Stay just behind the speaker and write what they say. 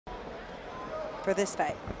for this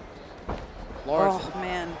fight. Flores. Oh,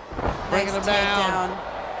 man. Bringing Nice him down.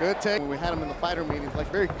 takedown. Good take. When we had him in the fighter meetings,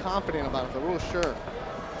 like very confident about it, so real sure.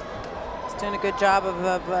 He's doing a good job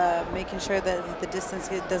of making sure that the distance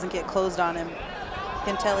doesn't get closed on him. You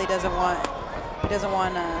can tell he doesn't want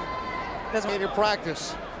Made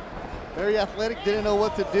practice. Very athletic, didn't know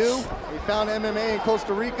what to do. He found MMA in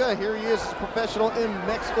Costa Rica. Here he is, professional in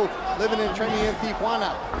Mexico, living and training in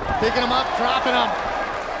Tijuana. Picking him up, dropping him.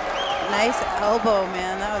 Nice elbow,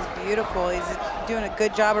 man. That was beautiful. He's doing a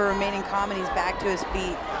good job of remaining calm, and he's back to his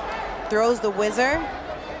feet. Throws the whizzer.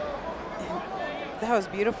 That was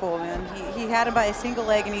beautiful, man. He had him by a single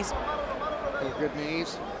leg, and he's... Good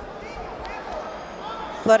knees.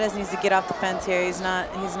 Flores needs to get off the fence here. He's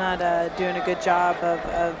not doing a good job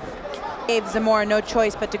of gave Zamora no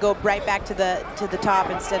choice but to go right back to the top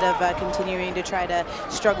instead of continuing to try to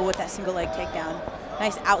struggle with that single leg takedown.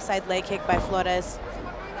 Nice outside leg kick by Flores.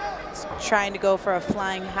 He's trying to go for a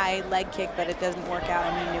flying high leg kick, but it doesn't work out,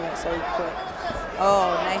 and he knew it, so he quit.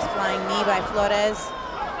 Oh, nice flying knee by Flores.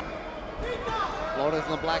 Flores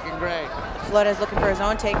in the black and gray. Flores looking for his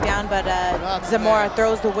own takedown, but Zamora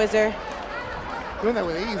throws the whizzer. Doing that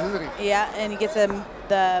with ease, isn't he? Yeah, and he gets him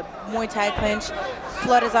the Muay Thai clinch.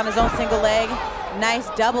 Flores on his own single leg. Nice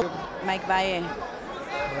double. Mike Valle.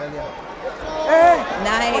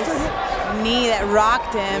 Nice knee that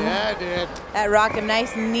rocked him. Yeah, it did. That rocked him.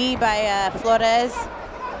 Nice knee by Flores.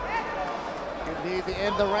 Good knee at the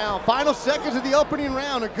end of the round. Final seconds of the opening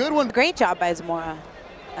round. A good one. Great job by Zamora,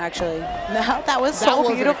 actually. No, that was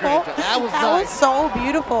so beautiful. That was that nice. was so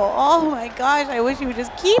beautiful. Oh my gosh, I wish he would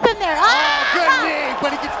just keep him there. Oh, good knee,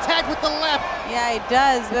 but he gets tagged with the left. Yeah, he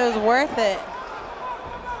does, but it was worth it.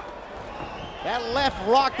 That left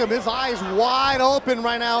rocked him. His eyes wide open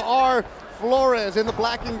right now are Flores in the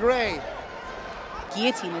black and gray.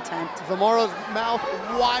 Guillotine attempt. Zamora's mouth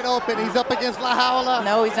wide open. He's up against La Jaula.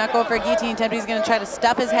 No, he's not going for a guillotine attempt. He's going to try to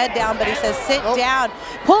stuff his head down, but he says, sit down.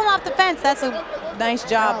 Pull him off the fence. That's a nice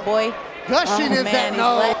job, boy. Gushing is man, that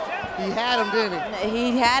no. He had him, didn't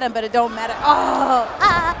he? He had him, but it don't matter. Oh,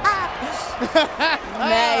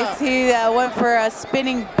 Nice. He went for a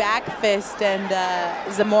spinning back fist, and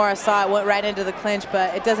Zamora saw it, went right into the clinch,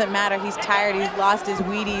 but it doesn't matter. He's tired. He's lost his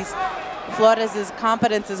Wheaties. Flores'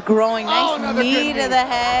 confidence is growing. Nice knee to the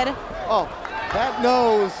head. Oh, that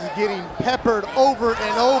nose is getting peppered over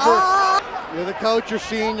and over. You're the coach. You're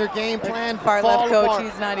seeing your game plan Far left coach. apart.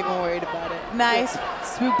 He's not even worried about it. Nice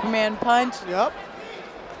Superman punch. Yep.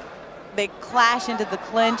 They clash into the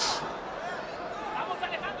clinch.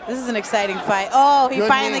 This is an exciting fight. Oh, he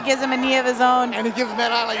finally gives him a knee of his own. And he gives him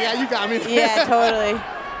that eye like, yeah, you got me. Yeah, totally.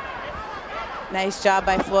 Nice job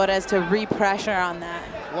by Flores to re-pressure on that.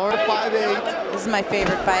 Flores 5'8". This is my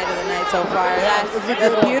favorite fight of the night so far. That's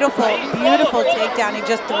a beautiful, beautiful takedown. He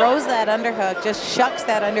just throws that underhook, just shucks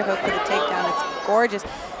that underhook for the takedown. It's gorgeous.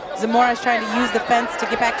 Zamora's trying to use the fence to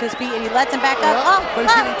get back to his feet, and he lets him back up. Oh, but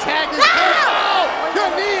he's getting tagged in his head. Oh,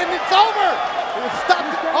 good knee, and it's over. It was stopped.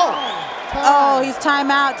 Oh, he's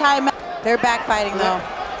timeout, timeout. They're back fighting, though.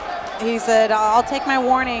 He said, I'll take my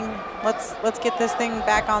warning. Let's get this thing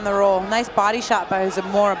back on the roll. Nice body shot by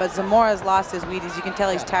Zamora, but Zamora's lost his Wheaties. You can tell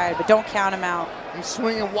he's tired, but don't count him out. He's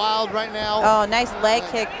swinging wild right now. Oh, nice leg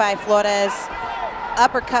kick by Flores.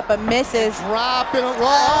 Uppercut, but misses. Dropping a roll.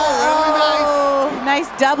 Oh, really nice.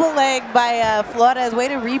 Nice double leg by Flores. Way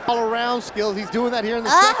to reap all around skills. He's doing that here in the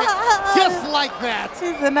second. Just like that.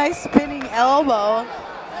 It's a nice spinning elbow.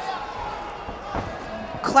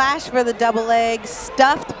 Clash for the double leg,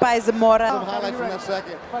 stuffed by Zamora. Some highlights from that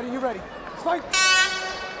second. Fighter, you ready? Fight!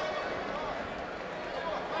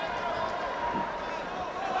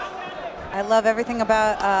 I love everything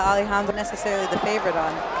about Alejandro, necessarily the favorite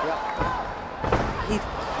on. He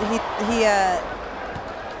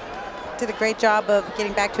did a great job of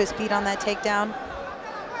getting back to his feet on that takedown.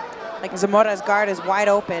 Like Zamora's guard is wide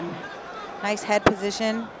open. Nice head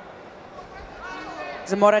position.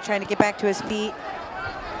 Zamora trying to get back to his feet.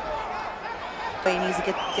 But he needs to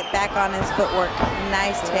get back on his footwork.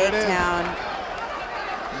 Nice takedown.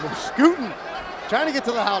 Scooting, trying to get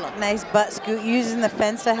to the howler. Nice butt scoot, using the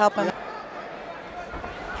fence to help him.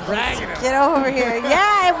 Dragging him. Get over here.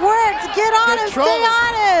 Yeah, it worked. Get on him, stay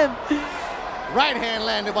on him. Right hand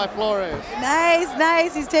landed by Flores. Nice,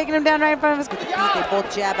 nice. He's taking him down right in front of his feet. They both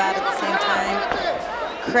jab out at the same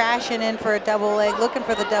time. Crashing in for a double leg, looking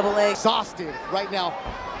for the double leg. Exhausted right now.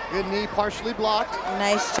 Good knee, partially blocked.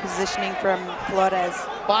 Nice positioning from Flores.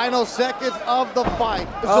 Final seconds of the fight.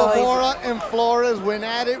 Zamora and Flores went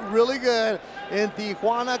at it really good in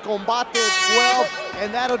Tijuana Combate 12,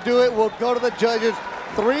 and that'll do it. We'll go to the judges.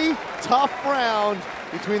 3 tough rounds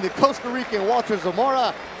between the Costa Rican Walter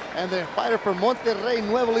Zamora And the fighter from Monterrey,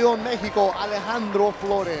 Nuevo León, Mexico, Alejandro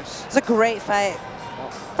Flores. It's a great fight.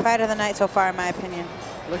 Fight of the night so far, in my opinion.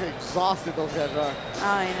 Look how exhausted those guys are. Oh,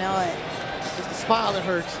 I know it. Just the smile that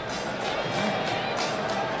hurts.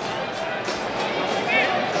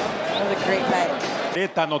 That was a great fight.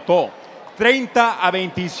 Gallareta anotó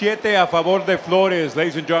 30-27 a favor de Flores.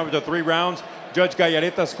 Ladies and gentlemen, the 3 rounds. Judge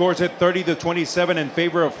Gallareta scores it 30-27 in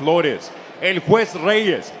favor of Flores. El juez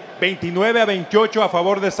Reyes, 29-28 a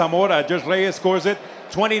favor de Zamora. Judge Reyes scores it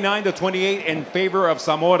 29-28 in favor of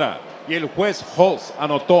Zamora. Y el juez Holtz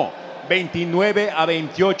anotó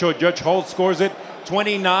 29-28. Judge Holtz scores it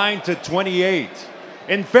 29-28.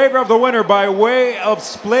 In favor of the winner by way of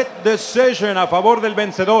split decision, a favor del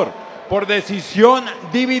vencedor por decisión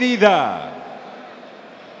dividida,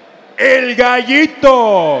 el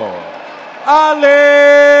Gallito Alex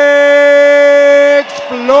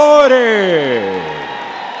Flores.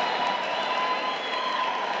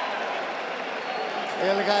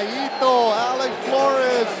 El Gallito Alex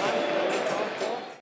Flores